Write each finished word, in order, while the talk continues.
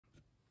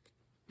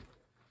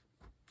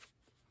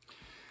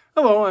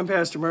Hello, I'm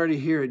Pastor Marty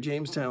here at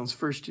Jamestown's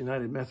First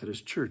United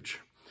Methodist Church.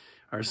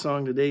 Our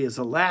song today is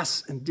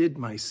Alas, and Did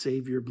My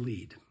Savior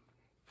Bleed?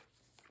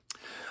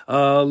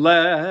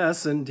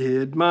 Alas, and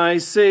did my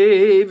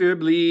Savior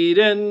bleed,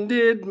 and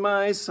did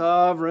my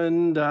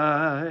Sovereign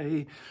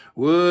die?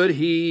 Would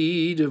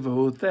he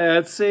devote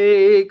that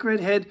sacred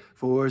head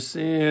for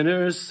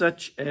sinners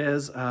such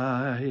as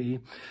I?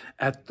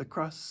 At the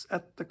cross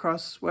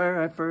where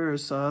I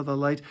first saw the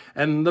light,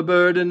 and the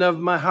burden of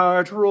my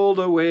heart rolled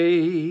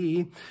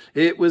away.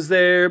 It was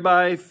there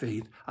by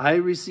faith I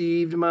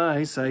received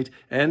my sight,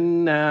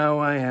 and now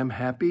I am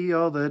happy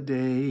all the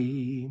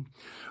day.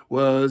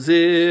 Was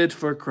it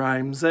for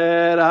crimes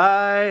that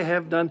I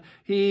have done?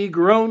 He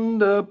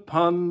groaned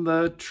upon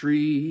the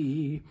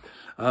tree.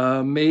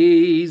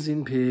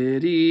 Amazing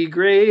pity,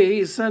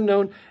 grace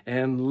unknown,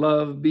 and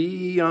love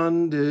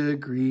beyond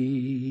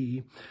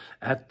degree.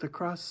 At the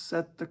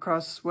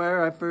cross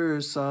where I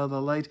first saw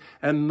the light,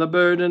 and the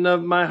burden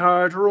of my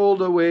heart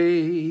rolled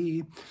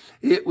away.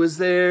 It was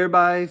there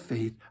by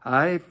faith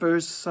I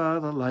first saw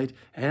the light,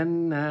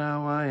 and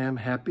now I am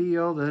happy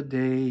all the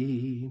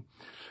day.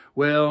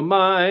 Well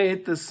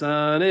might the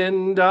sun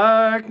in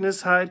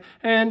darkness hide,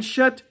 and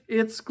shut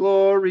its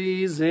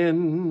glories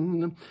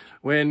in,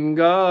 when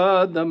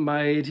God the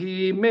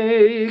mighty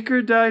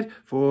Maker died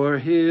for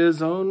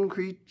his own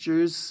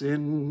creature's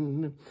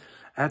sin.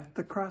 At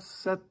the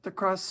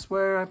cross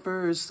where I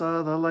first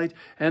saw the light,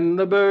 and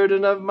the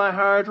burden of my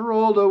heart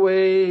rolled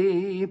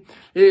away.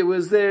 It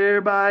was there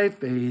by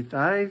faith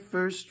I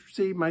first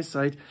received my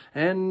sight,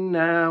 and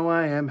now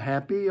I am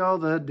happy all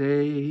the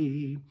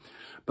day.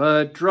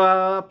 But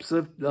drops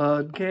of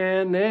blood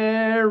can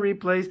ne'er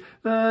replace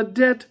the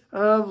debt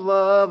of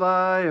love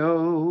I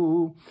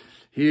owe.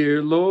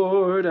 Here,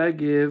 Lord, I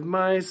give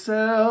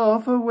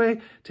myself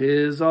away,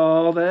 'tis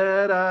all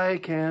that I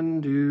can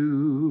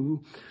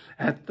do.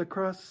 At the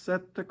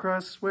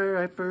cross where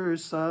I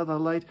first saw the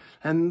light,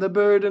 and the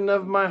burden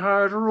of my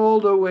heart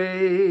rolled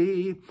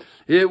away.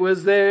 It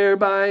was there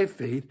by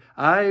faith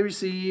I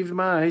received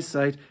my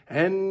sight,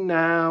 and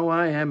now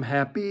I am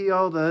happy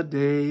all the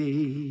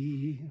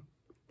day.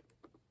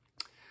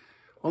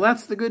 Well,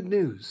 that's the good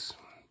news,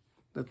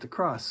 that the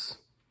cross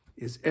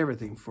is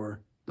everything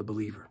for the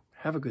believer.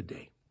 Have a good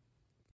day.